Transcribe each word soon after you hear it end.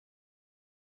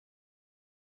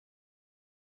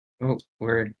Oh,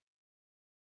 word.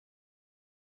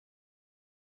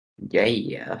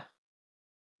 Yeah.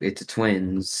 It's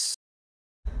twins.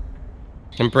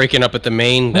 I'm breaking up at the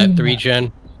main, that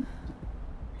 3-gen.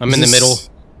 I'm in the middle. Is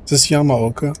this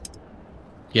Yamaoka?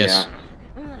 Yes.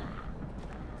 Yeah.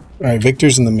 Alright,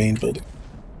 Victor's in the main building.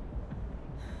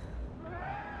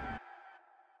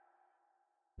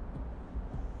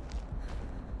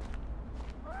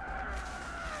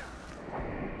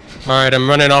 Alright, I'm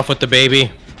running off with the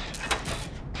baby.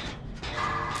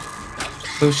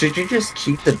 So should you just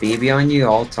keep the baby on you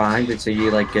all time until you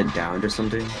like get downed or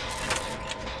something?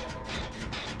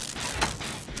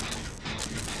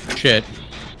 Shit.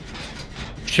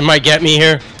 She might get me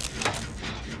here.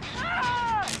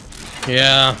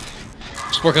 Yeah.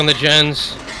 Just work on the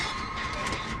gens.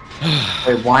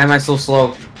 Wait, why am I so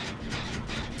slow?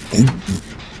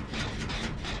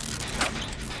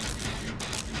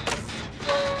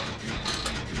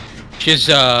 She's,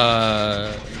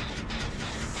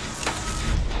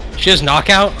 She has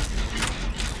knockout?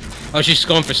 Oh, she's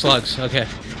going for slugs. Okay.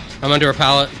 I'm under a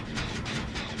pallet.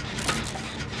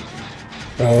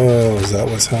 Oh, is that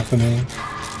what's happening?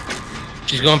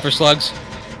 She's going for slugs.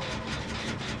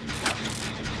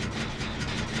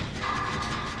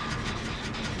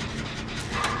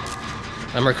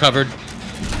 I'm recovered.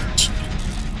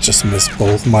 Just missed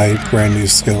both my brand new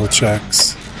skill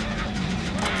checks.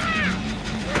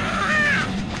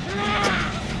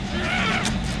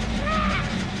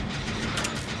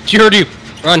 She heard you.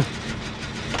 Run.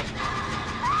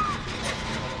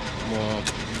 Whoa.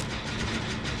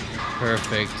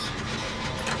 Perfect.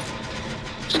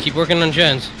 Just keep working on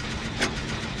gens.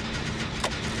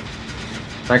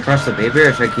 Should I crush the baby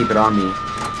or should I keep it on me?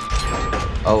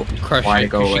 Oh, Crush why it,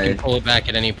 go 'cause away? she can pull it back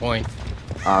at any point.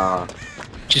 Uh,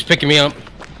 She's picking me up.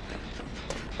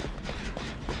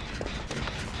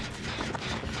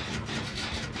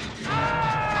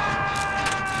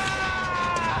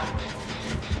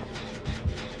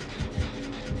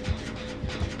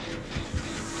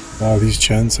 Wow, these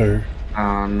gens are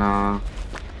oh no.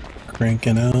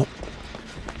 cranking out.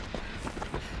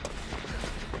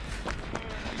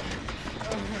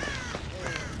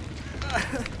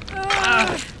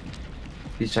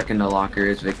 He's checking the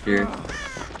lockers, Victor.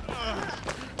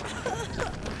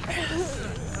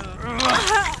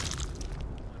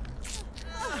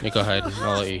 You go ahead.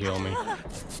 I'll let you heal me.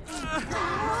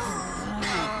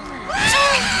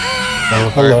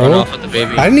 Oh, Alright, run hello. off with the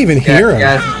baby. I didn't even hear him.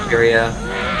 Yeah, hysteria.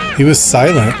 He was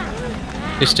silent.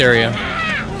 Hysteria.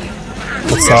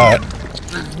 What's that?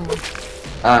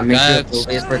 Make sure That's to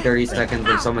wait for 30 seconds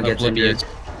when someone gets oblivious.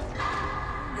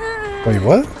 injured. Wait,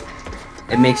 what?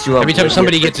 It makes you Every time oblivious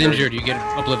somebody for gets 30. injured, you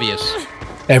get oblivious.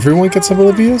 Everyone gets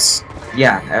oblivious?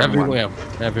 Yeah, everyone.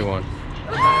 Everyone.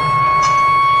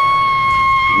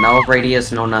 No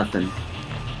radius, no nothing.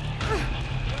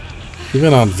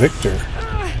 Even on Victor.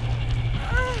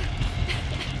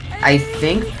 I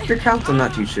think your counts, I'm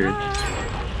not too sure.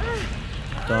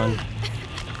 Done.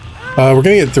 We're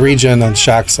gonna get 3-gen on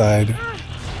Shack's side.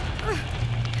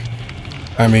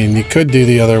 I mean, you could do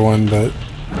the other one, but...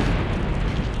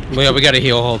 Well, yeah, we gotta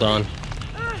heal. Hold on.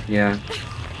 Yeah.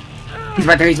 He's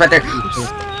right there, he's right there!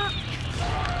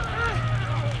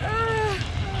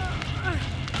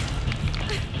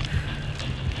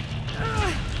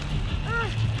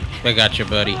 I got you,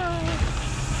 buddy.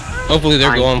 Hopefully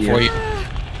they're going for you.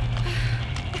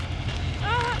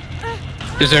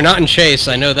 Because they're not in chase,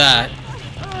 I know that.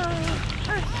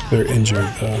 They're injured,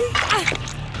 though.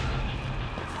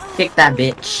 Kick that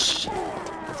bitch.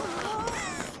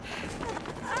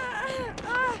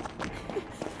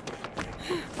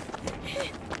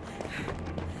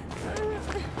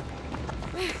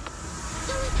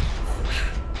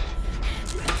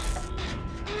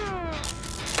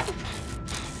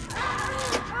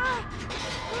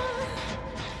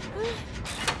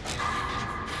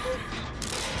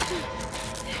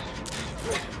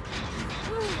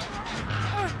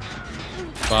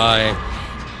 Bye.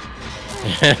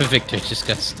 Victor just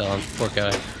got stunned. Poor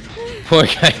guy. Poor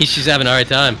guy, she's having a hard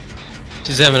time.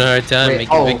 She's having a hard time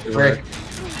making Victor work.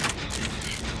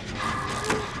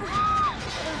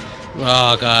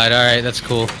 Oh god, alright, that's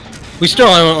cool. We still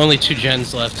have only 2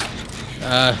 gens left.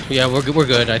 Yeah, we're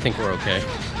good. I think we're okay.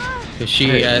 Because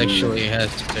she actually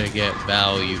has to get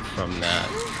value from that.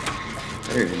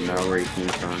 I don't even know where he came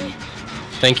from.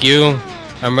 Thank you.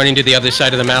 I'm running to the other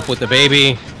side of the map with the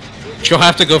baby. She'll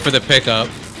have to go for the pickup.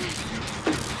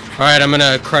 Alright, I'm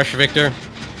gonna crush Victor.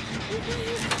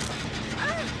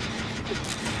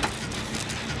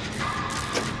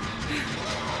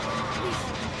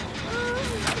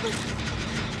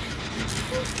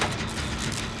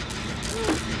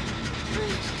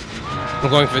 I'm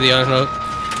going for the unhook.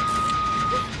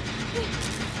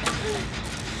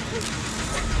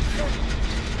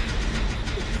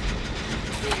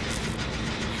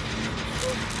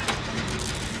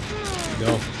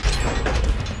 Go.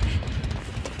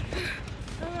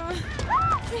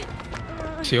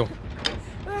 Seal.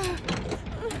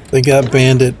 They got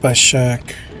bandit by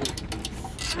Shaq.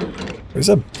 Where's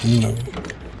a Booner?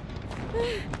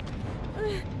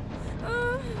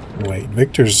 Wait,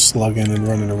 Victor's slugging and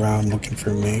running around looking for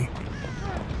me.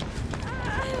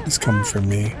 He's coming for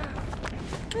me.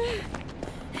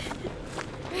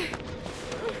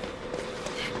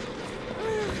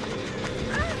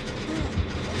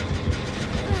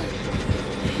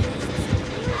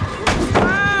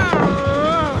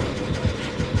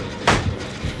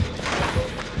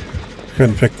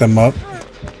 Couldn't pick them up.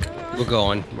 We're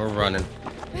going. We're running.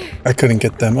 I couldn't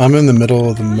get them. I'm in the middle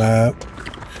of the map.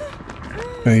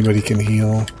 Anybody can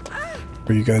heal.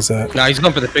 Where you guys at? Nah, he's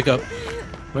going for the pickup.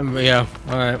 Yeah,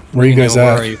 alright. Where you guys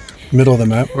at? Where are you? Middle of the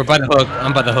map. We're by the hook.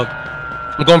 I'm by the hook.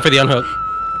 I'm going for the unhook.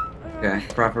 Okay,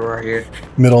 Prophet right here.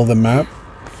 Middle of the map.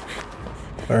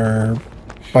 Or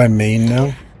by main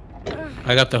now.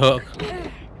 I got the hook.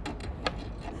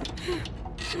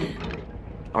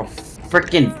 Oh,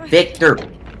 freaking Victor!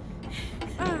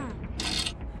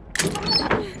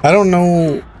 I don't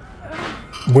know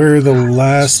where the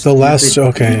last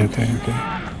okay.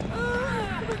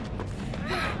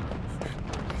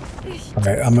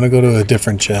 Alright, I'm gonna go to a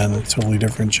different gen, a totally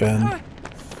different gen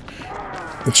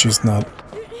that she's not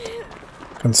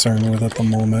concerned with at the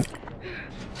moment.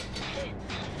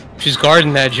 She's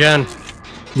guarding that gen.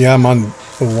 Yeah, I'm on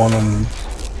the one on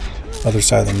the other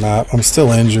side of the map. I'm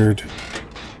still injured,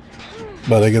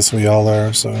 but I guess we all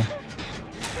are, so.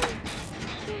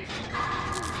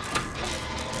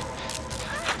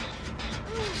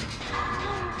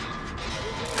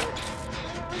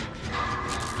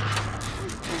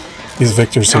 These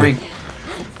Victor's here.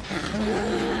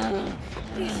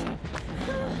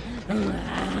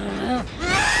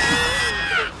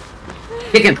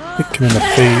 Kick him! Kick him in the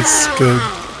face. Good.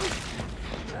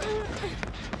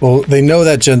 Well, they know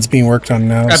that gen's being worked on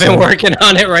now. I've been working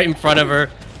on it right in front of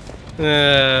her.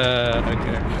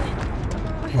 Okay.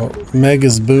 Well, Meg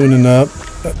is booning up.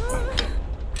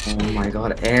 Oh my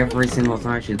god, every single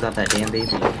time she's got that damn baby.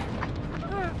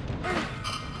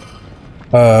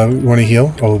 Want to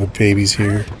heal? Oh, the baby's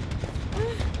here.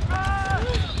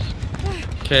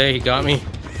 Okay, he got me.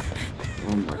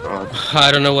 Oh my god.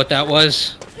 I don't know what that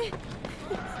was.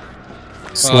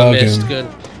 Slug I missed. him. Good.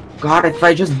 God, if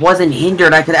I just wasn't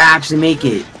hindered, I could actually make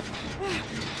it.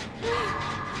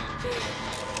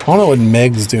 I don't know what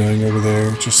Meg's doing over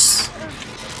there. Just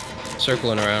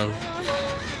Circling around.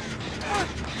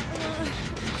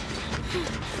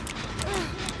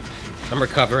 I'm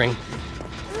recovering.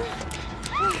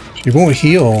 she won't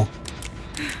heal.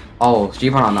 Oh, she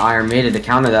went on the Iron Maiden to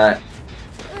counter that.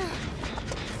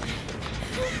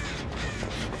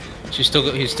 He's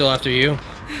still after you.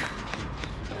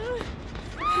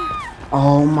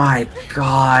 Oh my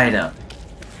god.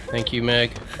 Thank you,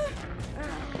 Meg.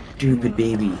 Stupid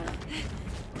baby.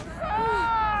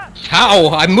 How?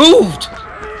 I moved!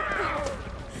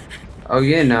 Oh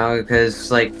yeah, no,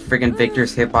 because like freaking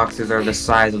Victor's hitboxes are the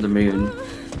size of the moon.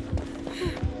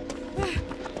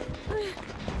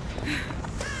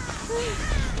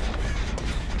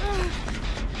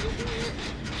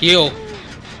 Heal.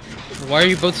 Why are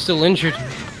you both still injured?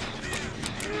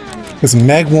 Because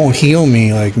Meg won't heal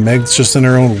me. Like, Meg's just in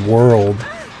her own world.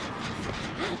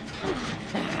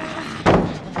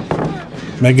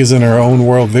 Meg is in her own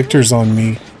world. Victor's on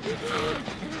me.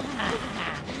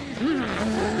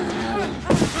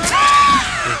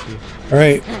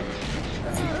 Alright.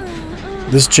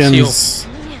 This gen's...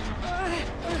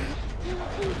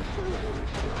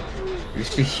 You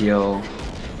should heal.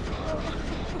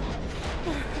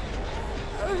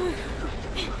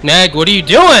 Meg, what are you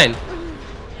doing?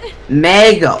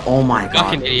 Meg! Oh my god.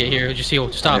 Fucking idiot here. Just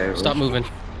heal. Stop. Okay. Stop moving.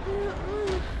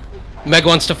 Meg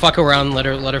wants to fuck around. Let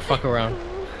her fuck around.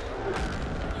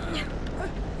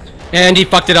 And he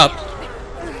fucked it up.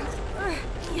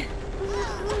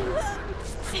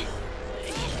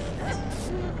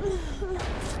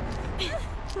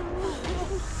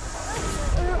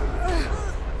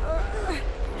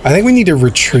 I think we need to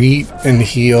retreat and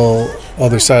heal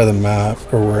other side of the map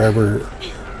or wherever.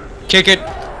 Kick it.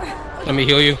 Let me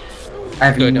heal you. I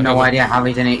have Good, no idea how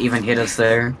he didn't even hit us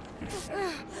there.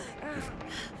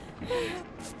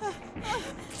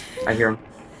 I hear him.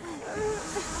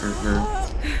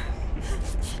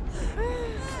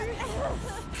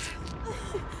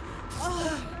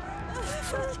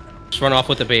 Just run off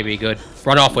with the baby. Good.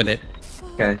 Run off with it.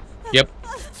 Okay.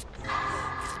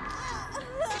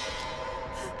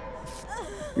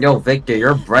 Yo, Victor,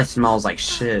 your breath smells like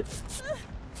shit.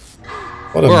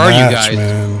 What a Where are you match, guys?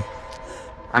 man.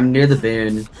 I'm near the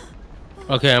Boone.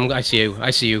 Okay, I see you.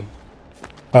 I see you.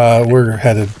 We're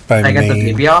headed by I got the main.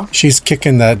 baby off? She's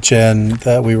kicking that gen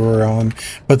that we were on.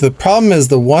 But the problem is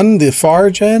the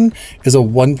far gen is a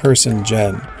one-person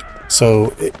gen.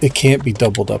 So it can't be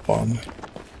doubled up on.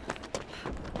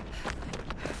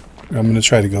 I'm going to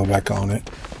try to go back on it.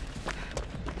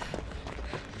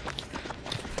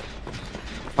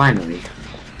 Finally.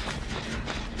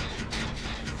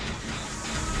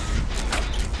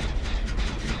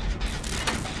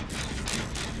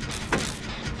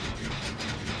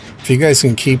 If you guys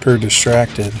can keep her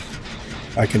distracted,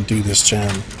 I can do this gen.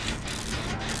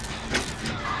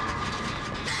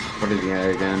 What is the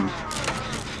other again?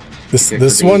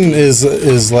 This one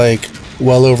is like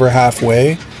well over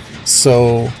halfway,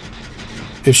 so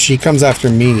if she comes after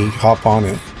me, hop on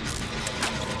it.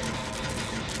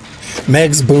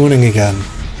 Meg's booning again.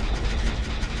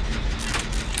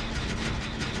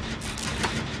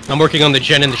 I'm working on the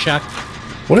gen in the shack.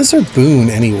 What is her boon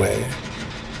anyway?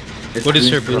 What is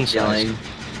her boon size?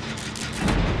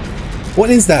 What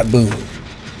is that boon?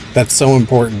 That's so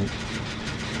important.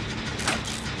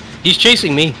 He's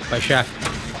chasing me by shack.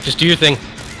 Just do your thing.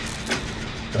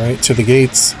 Alright, to the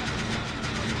gates.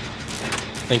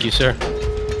 Thank you, sir.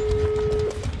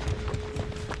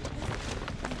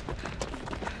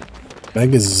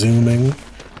 Meg is zooming.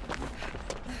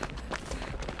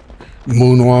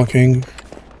 Moonwalking.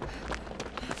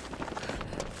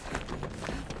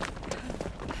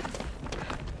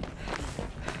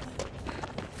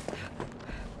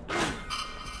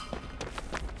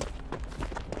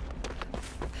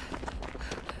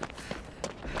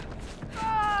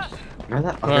 Where are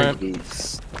the other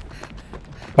gates?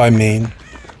 By main.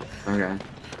 Okay.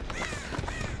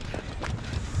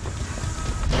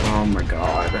 Oh my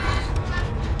god.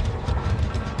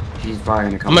 She's probably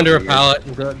gonna come. I'm under a here.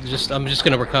 pallet. I'm just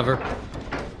gonna recover.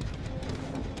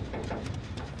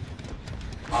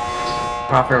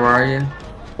 Prophet, where are you?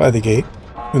 By the gate.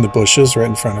 In the bushes right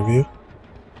in front of you.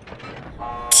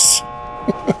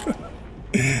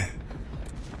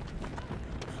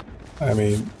 I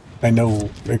mean, I know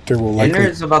Victor will likely...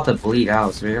 Inner's about to bleed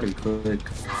out, so we gotta be quick.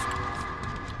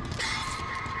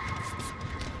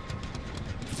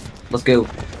 Let's go.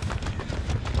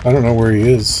 I don't know where he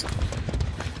is.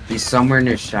 He's somewhere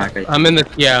near shack. I'm in the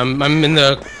I'm in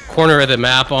the corner of the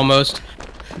map almost.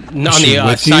 Not on she the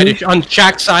with side you? on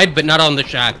shack side, but not on the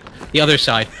shack. The other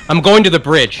side. I'm going to the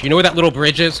bridge. You know where that little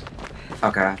bridge is?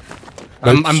 Okay.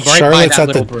 I'm right by Charlotte's that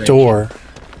at the little bridge. door.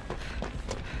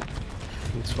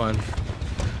 It's fun.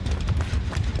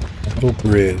 Little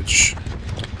bridge.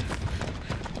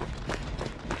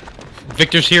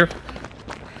 Victor's here.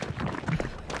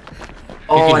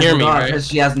 Oh, can I hear me, forgot, right? because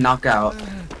she has knockout.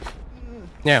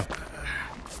 Yeah.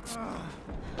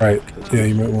 Right. Yeah,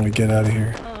 you might want to get out of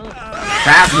here.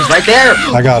 Crap, he's right there!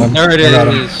 I got him. There it I got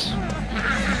him. is.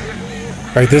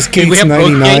 Right, this Did we gate's have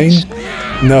both 99. gates?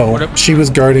 No, What up? she was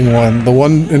guarding one. The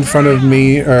one in front of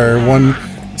me, or one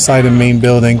side of main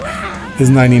building, is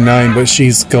 99, but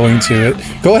she's going to it.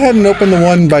 Go ahead and open the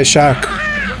one by shack.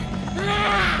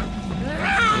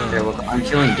 Okay, well, I'm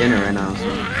killing dinner right now, so...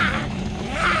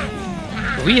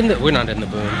 We're not in the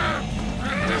boom.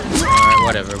 Alright,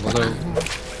 whatever. We'll go.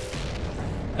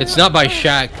 It's not by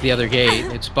shack, the other gate.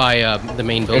 It's by the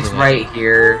main building. It's right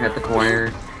here at the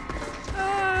corner.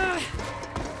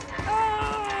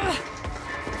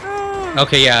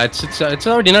 Okay, yeah, it's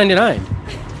already 99.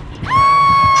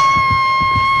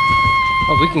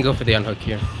 Oh, we can go for the unhook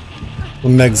here.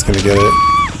 Well, Meg's gonna get it.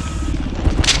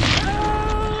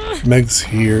 Meg's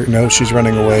here. No, she's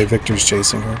running away. Victor's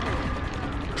chasing her.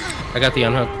 I got the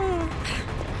unhook.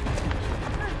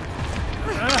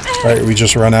 Right, we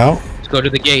just run out. Let's go to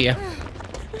the gate, yeah.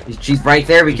 She's right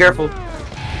there, be careful.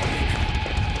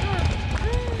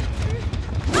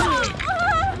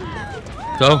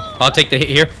 Go. I'll take the hit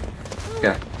here.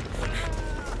 Okay.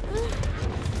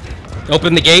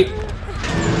 Open the gate.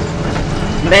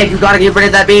 Meg, you gotta get rid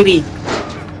of that baby!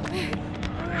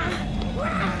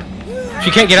 She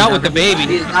can't get out with the baby.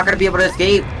 She's not gonna be able to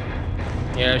escape.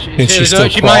 Yeah, Can she still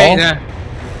she crawl? might.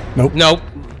 Nope. Nope.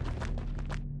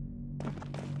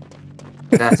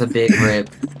 That's a big rip.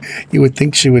 You would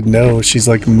think she would know. She's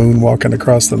like moonwalking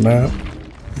across the map.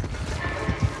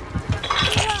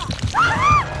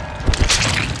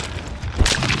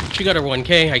 She got her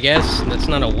 1K, I guess. That's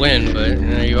not a win, but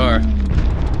there you are.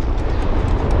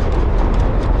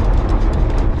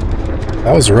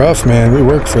 That was rough, man. We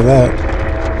worked for that.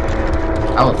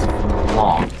 That was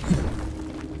long.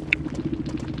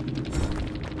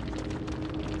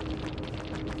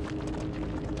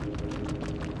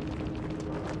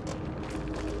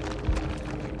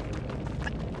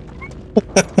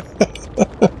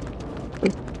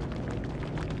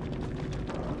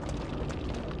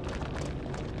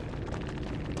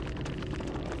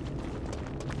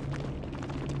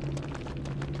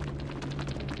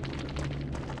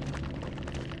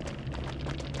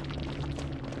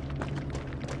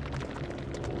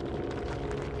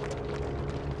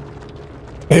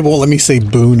 They won't let me say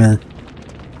Booner.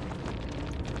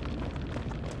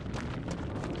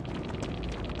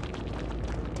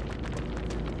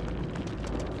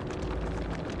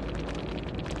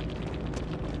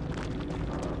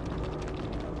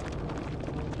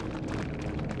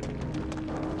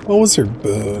 What was her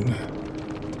boon?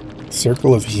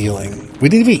 Circle of Healing. We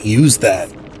didn't even use that.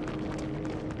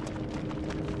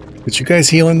 Did you guys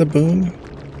heal in the boon?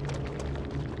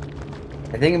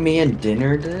 I think me and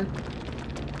Dinner did.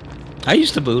 I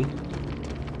used the boon.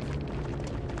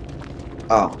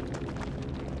 Oh.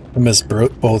 I missed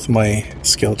both my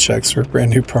skill checks for a brand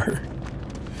new part.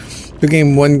 Good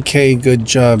game, 1K, good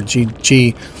job,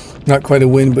 GG. Not quite a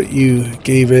win, but you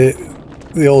gave it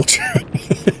the ultra.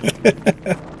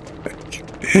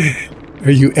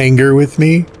 Are you anger with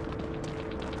me?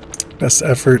 Best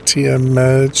effort, TM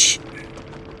match.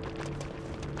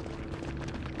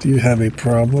 Do you have a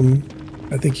problem?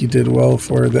 I think you did well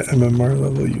for the MMR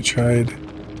level you tried.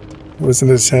 It was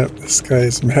an attempt. This guy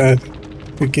is mad.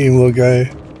 Good game, little guy.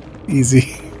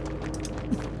 Easy.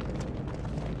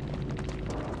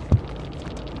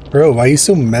 Bro, why are you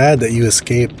so mad that you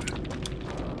escaped?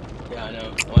 Yeah, I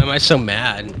know. Why am I so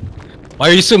mad? Why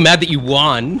are you so mad that you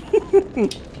won?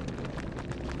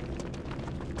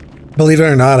 Believe it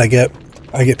or not, I get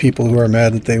people who are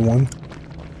mad that they won.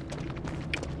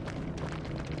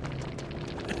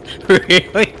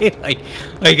 Really? like,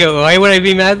 why would I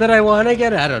be mad that I won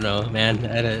again? I don't know, man.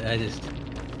 I just.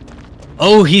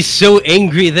 Oh, he's so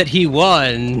angry that he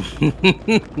won.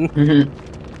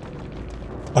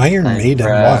 Iron Maiden,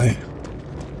 why?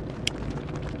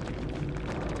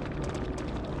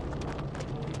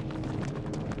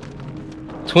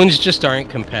 Twins just aren't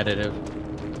competitive.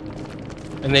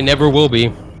 And they never will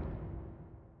be.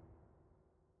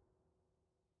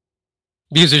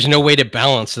 Because there's no way to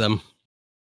balance them.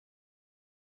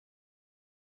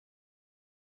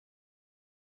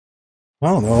 I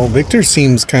don't know. Victor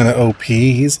seems kind of OP.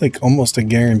 He's like almost a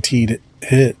guaranteed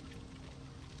hit.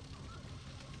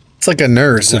 It's like a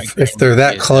nurse if they're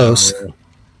that close.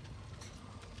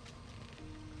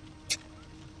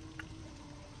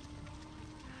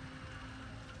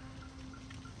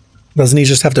 Doesn't he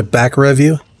just have to back rev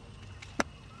you?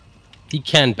 He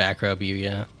can back rub you,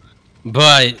 yeah.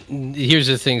 But here's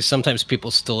the thing, sometimes people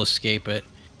still escape it.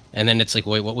 And then it's like,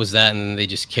 wait, what was that? And then they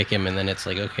just kick him, and then it's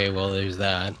like, okay, well, there's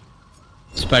that.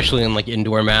 Especially in like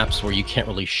indoor maps where you can't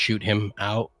really shoot him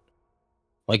out.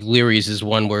 Like Leary's is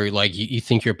one where like you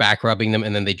think you're back rubbing them,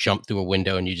 and then they jump through a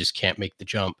window and you just can't make the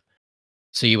jump.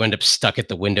 So you end up stuck at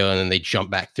the window, and then they jump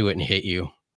back through it and hit you.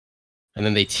 And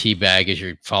then they teabag as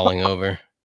you're falling over.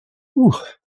 Ooh.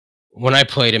 When I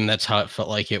played him, that's how it felt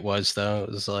like it was, though. It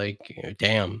was like,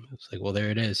 damn. It's like, well, there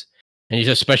it is. And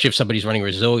especially if somebody's running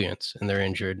resilience and they're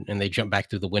injured and they jump back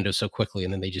through the window so quickly,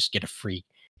 and then they just get a free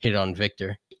hit on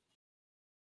Victor.